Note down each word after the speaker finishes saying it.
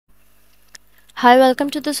Hi, welcome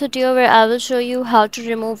to this video where I will show you how to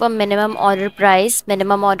remove a minimum order price,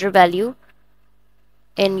 minimum order value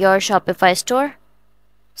in your Shopify store.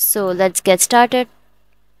 So let's get started.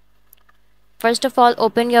 First of all,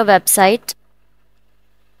 open your website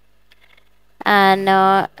and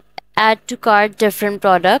add to cart different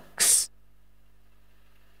products.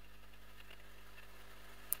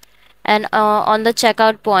 And on the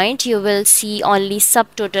checkout point, you will see only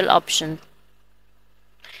subtotal option.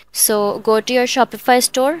 So go to your Shopify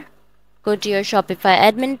store, go to your Shopify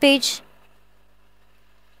admin page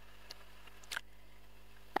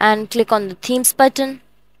and click on the themes button.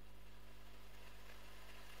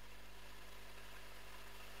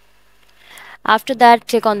 After that,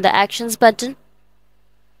 click on the actions button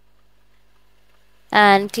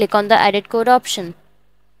and click on the edit code option.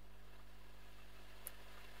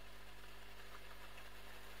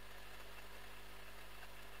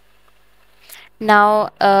 Now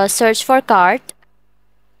search for cart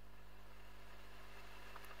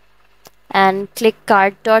and click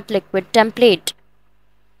cart.liquid template.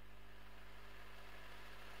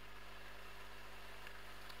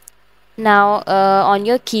 Now on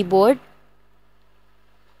your keyboard,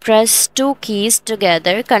 press two keys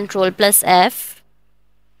together, Ctrl plus F,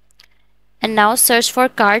 and now search for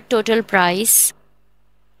cart total price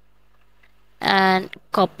and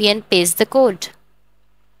copy and paste the code.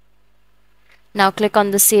 Now click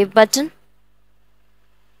on the save button.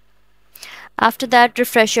 After that,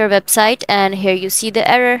 refresh your website and here you see the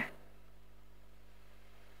error.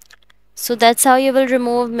 So that's how you will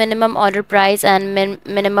remove minimum order price and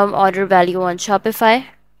minimum order value on Shopify.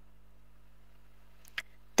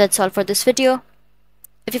 That's all for this video.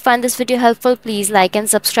 If you find this video helpful, please like and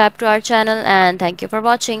subscribe to our channel, and thank you for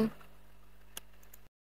watching.